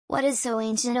What is so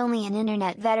ancient only an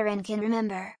internet veteran can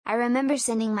remember? I remember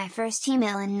sending my first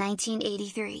email in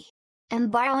 1983. And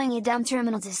borrowing a dumb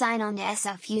terminal to sign on to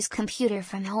SFU's computer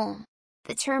from home.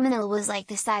 The terminal was like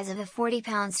the size of a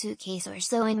 40-pound suitcase or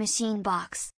sewing machine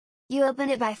box. You open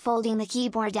it by folding the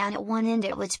keyboard down at one end,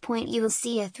 at which point you will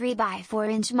see a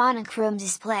 3x4-inch monochrome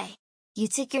display. You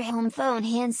took your home phone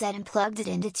handset and plugged it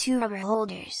into two rubber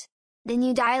holders. Then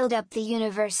you dialed up the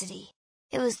university.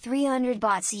 It was 300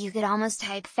 baht, so you could almost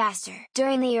type faster.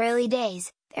 During the early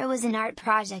days, there was an art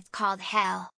project called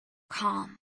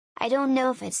Hell.com. I don't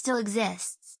know if it still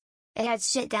exists. It had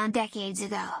shit down decades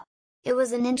ago. It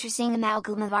was an interesting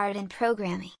amalgam of art and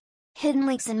programming. Hidden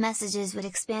links and messages would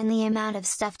expand the amount of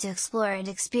stuff to explore and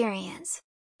experience.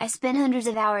 I spent hundreds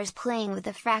of hours playing with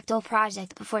the Fractal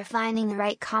project before finding the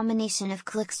right combination of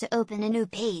clicks to open a new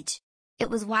page. It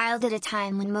was wild at a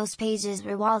time when most pages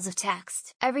were walls of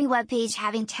text, every web page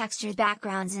having textured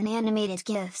backgrounds and animated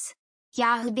GIFs.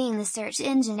 Yahoo being the search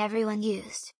engine everyone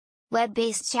used.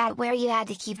 Web-based chat where you had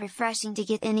to keep refreshing to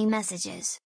get any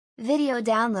messages. Video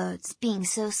downloads being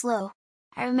so slow.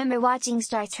 I remember watching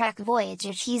Star Trek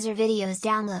Voyager teaser videos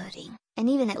downloading, and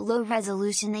even at low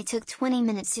resolution they took 20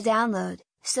 minutes to download,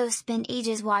 so spent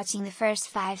ages watching the first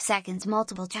 5 seconds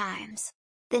multiple times.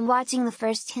 Then watching the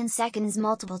first 10 seconds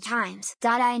multiple times.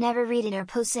 I never read it or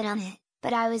posted on it,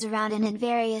 but I was around and in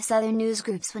various other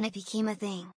newsgroups when it became a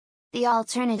thing. The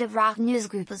alternative rock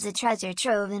newsgroup was a treasure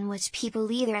trove in which people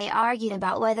either A, argued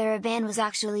about whether a band was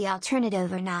actually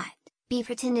alternative or not, B,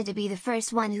 pretended to be the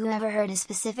first one who ever heard a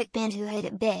specific band who hit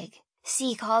it big,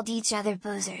 C, called each other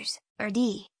posers, or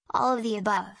D, all of the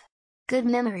above. Good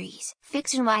memories.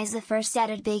 Fiction-wise, the first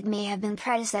added big may have been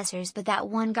predecessors, but that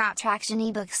one got traction.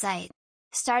 Ebook site.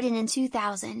 Started in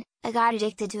 2000, I got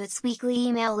addicted to its weekly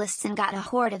email lists and got a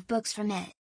horde of books from it.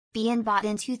 BN bought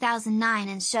in 2009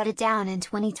 and shut it down in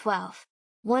 2012.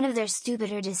 One of their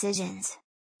stupider decisions.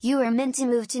 You were meant to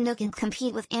move to Nook and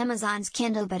compete with Amazon's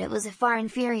Kindle, but it was a far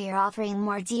inferior, offering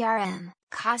more DRM,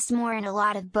 cost more and a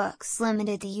lot of books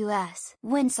limited to US.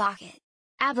 WinSocket.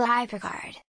 ABBA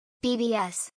HyperCard.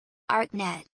 BBS.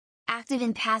 ArcNet. Active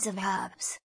and passive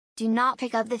hubs. Do not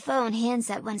pick up the phone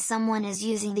handset when someone is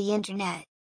using the internet.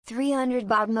 300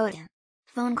 baud modem.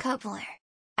 Phone coupler.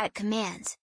 At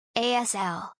commands.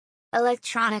 ASL.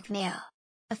 Electronic mail.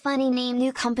 A funny name.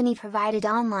 New company provided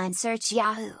online search.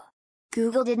 Yahoo.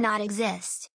 Google did not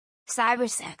exist.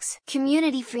 Cybersex.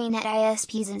 Community freenet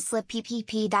ISPs and slip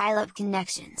PPP dial-up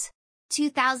connections.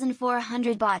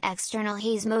 2,400 baht external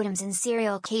haze modems and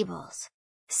serial cables.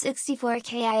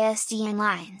 64K ISDN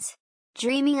lines.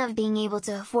 Dreaming of being able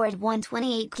to afford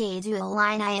 128K dual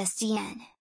line ISDN.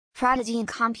 Prodigy and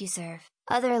CompuServe,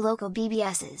 other local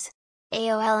BBSs.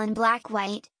 AOL and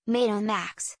Black-White, made on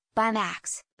Macs, by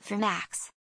Macs, for Macs.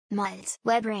 MUDs.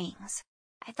 Web rings.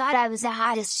 I thought I was the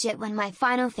hottest shit when my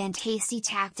Final Fantasy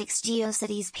Tactics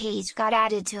GeoCities page got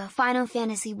added to a Final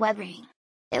Fantasy web ring.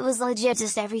 It was legit,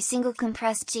 just every single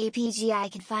compressed JPG I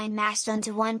could find mashed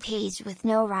onto one page with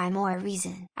no rhyme or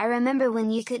reason. I remember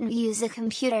when you couldn't use a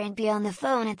computer and be on the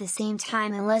phone at the same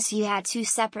time unless you had two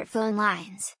separate phone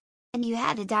lines. And you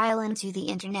had to dial into the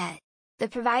internet. The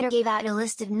provider gave out a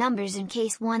list of numbers in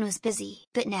case one was busy.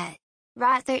 Bitnet.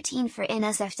 ROT 13 for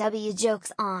NSFW.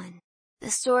 Jokes on. The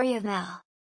Story of Mel.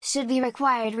 Should be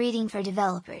required reading for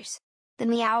developers. The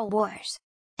Meow Wars.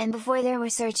 And before there were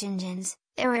search engines,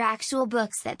 there were actual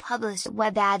books that published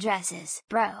web addresses.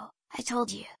 Bro, I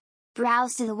told you.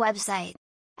 Browse to the website.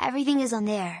 Everything is on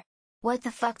there. What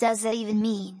the fuck does that even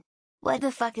mean? What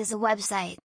the fuck is a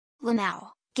website? Lamau,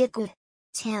 get good.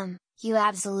 Tim, you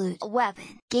absolute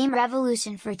weapon. Game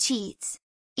Revolution for cheats.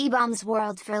 eBaum's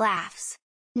World for laughs.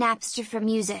 Napster for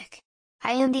music.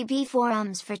 IMDb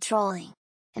forums for trolling.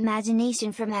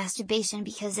 Imagination for masturbation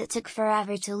because it took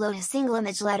forever to load a single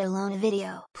image, let alone a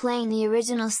video. Playing the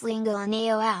original Slingo on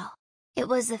AOL. It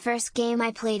was the first game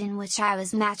I played in which I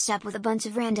was matched up with a bunch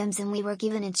of randoms and we were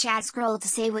given a chat scroll to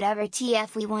say whatever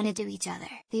TF we wanted to each other.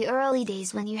 The early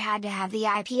days when you had to have the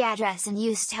IP address and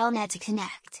use Telnet to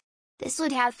connect. This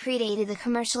would have predated the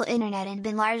commercial internet and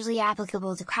been largely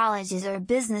applicable to colleges or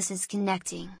businesses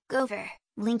connecting. Gopher,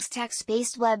 Link's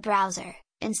text-based web browser.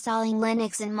 Installing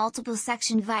Linux in multiple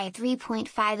section via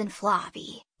 3.5 and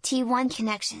floppy, T1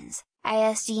 connections,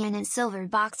 ISDN and silver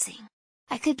boxing.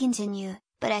 I could continue,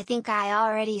 but I think I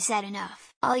already said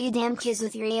enough. All you damn kids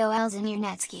with your AOLs and your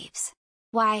Netscapes.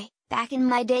 Why, back in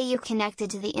my day you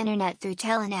connected to the internet through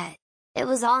Telenet. It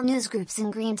was all newsgroups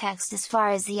and green text as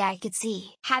far as the eye could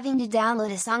see. Having to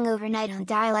download a song overnight on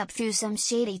dial-up through some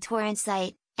shady torrent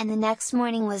site, and the next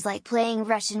morning was like playing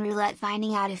Russian roulette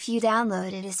finding out if you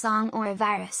downloaded a song or a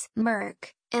virus.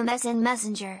 Merc, MSN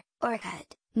Messenger, Orkut,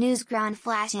 Newsground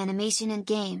Flash animation and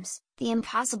games, The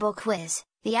Impossible Quiz,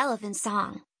 The Elephant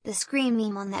Song, The Scream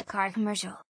meme on that car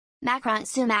commercial. Macron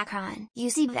Summacron,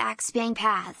 UC Vax Bang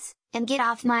Paths, and get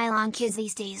off my lawn kids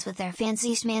these days with their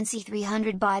fancy schmancy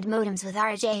 300 baud modems with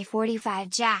RJ45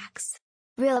 jacks.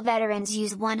 Real veterans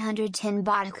use 110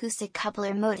 baud acoustic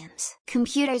coupler modems.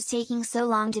 Computers taking so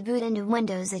long to boot into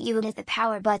Windows that you would hit the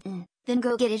power button, then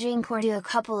go get a drink or do a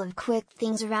couple of quick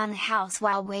things around the house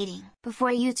while waiting.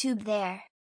 Before YouTube there.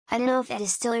 I don't know if it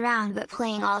is still around, but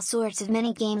playing all sorts of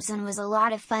mini games and was a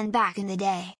lot of fun back in the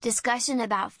day. Discussion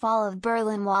about Fall of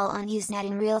Berlin Wall on Usenet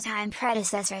in real-time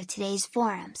predecessor of today's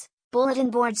forums. Bulletin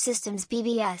Board Systems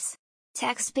BBS.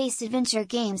 Text-based adventure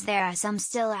games, there are some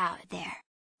still out there.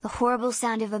 The horrible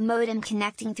sound of a modem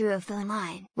connecting through a phone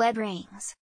line. Web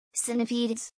rings.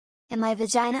 Centipedes. In my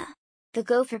vagina? The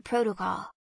Gopher Protocol.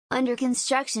 Under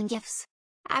construction GIFs.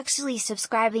 Actually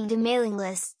subscribing to mailing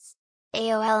lists.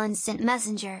 AOL Instant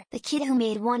Messenger, the kid who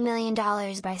made $1 million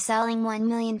by selling 1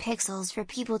 million pixels for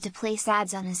people to place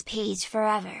ads on his page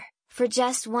forever, for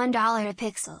just $1 a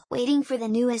pixel. Waiting for the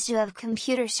new issue of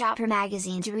Computer Shopper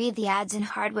magazine to read the ads and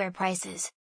hardware prices.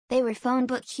 They were phone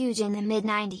book huge in the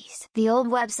mid-90s. The old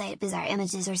website Bizarre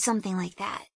Images or something like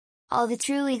that. All the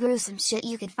truly gruesome shit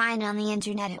you could find on the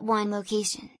internet at one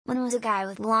location. One was a guy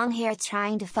with long hair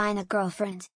trying to find a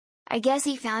girlfriend. I guess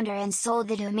he found her and sold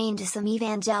the domain to some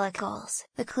evangelicals.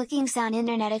 The clicking sound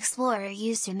Internet Explorer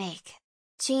used to make.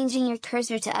 Changing your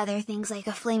cursor to other things like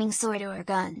a flaming sword or a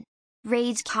gun.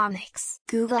 Rage Comics.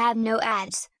 Google had no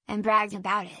ads, and bragged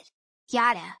about it.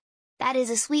 Yada. That is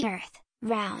a sweet earth,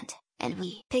 round, and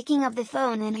we. Picking up the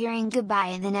phone and hearing goodbye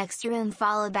in the next room,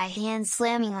 followed by hands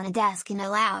slamming on a desk and a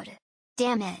loud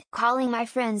damn it. Calling my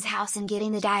friend's house and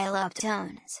getting the dial-up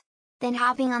tones. Then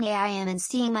hopping on AIM and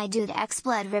seeing my dude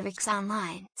Xblood Rivix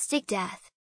online. Stick death.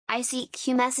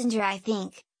 ICQ Messenger. I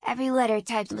think every letter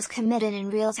typed was committed in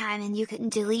real time and you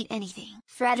couldn't delete anything.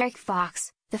 Frederick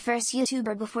Fox, the first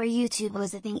YouTuber before YouTube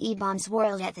was a thing. eBaum's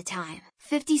World at the time.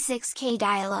 56K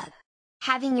dial-up.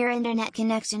 Having your internet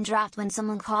connection dropped when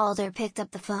someone called or picked up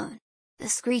the phone. The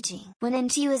screeching. When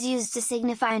NT was used to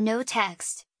signify no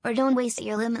text, or don't waste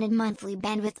your limited monthly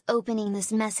bandwidth opening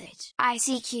this message.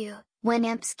 ICQ.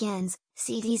 Winamp skins,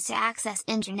 CDs to access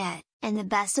internet, and the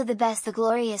best of the best, the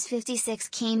glorious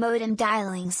 56K modem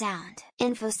dialing sound.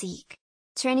 InfoSeek.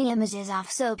 Turning images off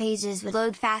so pages would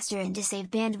load faster and to save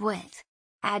bandwidth.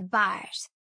 Ad bars.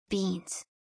 Beans.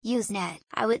 Usenet.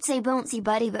 I would say Bouncy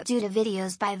Buddy, but due to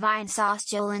videos by Vinesauce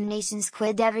Joel and Nation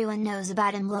Squid everyone knows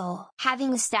about him. Lol.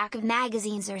 Having a stack of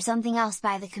magazines or something else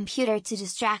by the computer to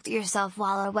distract yourself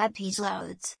while a web page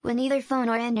loads. When neither phone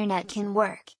or internet can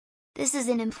work. This is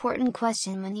an important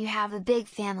question when you have a big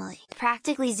family.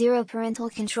 Practically zero parental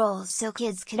controls so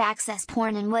kids could access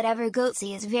porn and whatever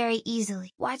goatsy is very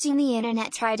easily. Watching the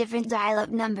internet try different dial-up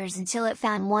numbers until it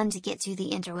found one to get to the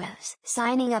interwebs.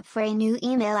 Signing up for a new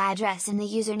email address and the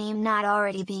username not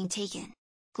already being taken.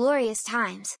 Glorious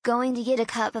times. Going to get a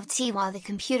cup of tea while the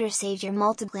computer saved your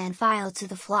multiplan file to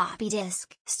the floppy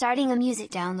disk. Starting a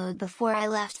music download before I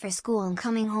left for school and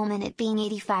coming home and it being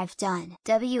 85 done.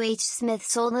 W.H. Smith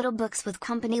sold little books with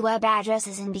company web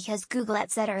addresses, and because Google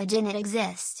etc. didn't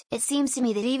exist, it seems to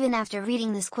me that even after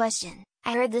reading this question,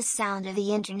 I heard the sound of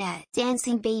the internet.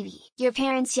 Dancing baby. Your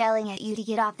parents yelling at you to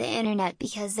get off the internet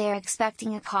because they're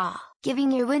expecting a call.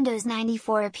 Giving your Windows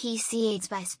 94 a PC AIDS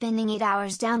by spending 8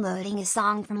 hours downloading a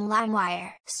song from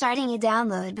LimeWire. Starting a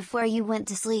download before you went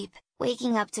to sleep,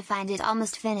 waking up to find it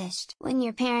almost finished. When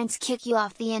your parents kick you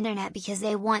off the internet because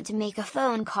they want to make a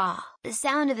phone call. The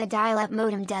sound of a dial-up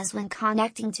modem does when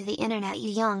connecting to the internet, you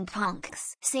young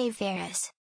punks. Save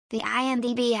Ferris. The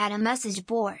IMDb had a message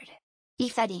board.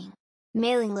 E-fedding.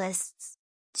 Mailing lists.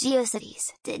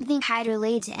 GeoCities. Didn't think I'd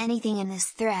relate to anything in this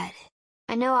thread.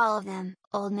 I know all of them,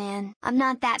 old man. I'm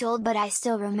not that old, but I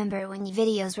still remember when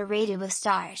videos were rated with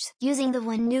stars. Using the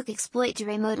one nuke exploit to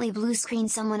remotely blue screen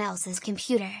someone else's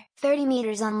computer. 30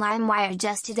 meters on LimeWire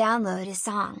just to download a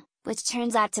song, which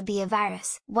turns out to be a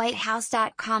virus.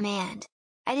 Whitehouse.com. And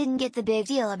I didn't get the big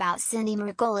deal about Cindy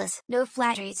Margolis. No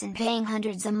flat rates and paying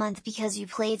hundreds a month because you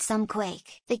played some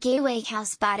Quake. The Gateway Cow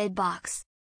spotted box.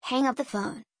 Hang up the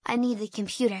phone. I need the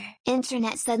computer.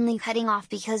 Internet suddenly cutting off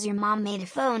because your mom made a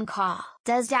phone call.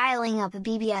 Does dialing up a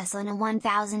BBS on a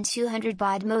 1200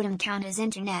 baud modem count as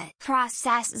internet?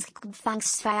 Processing.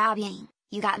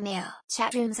 You got mail.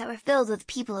 Chat rooms that were filled with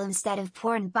people instead of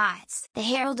porn bots. The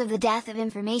herald of the death of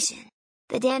information.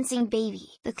 The dancing baby.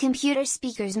 The computer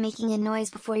speakers making a noise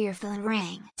before your phone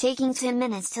rang. Taking 10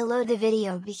 minutes to load the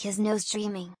video because no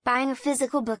streaming. Buying a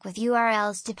physical book with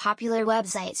URLs to popular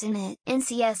websites in it.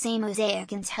 NCSA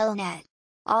Mosaic and Telnet.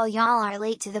 All y'all are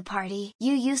late to the party.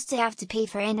 You used to have to pay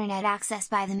for internet access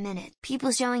by the minute.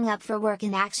 People showing up for work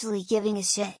and actually giving a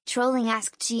shit. Trolling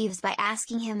Ask Jeeves by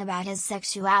asking him about his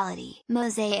sexuality.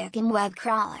 Mosaic and web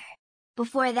crawler.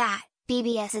 Before that,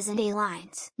 BBSs and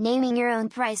A-lines. Naming your own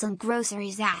price on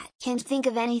groceries at. Can't think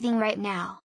of anything right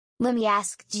now. Let me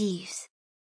ask Jeeves.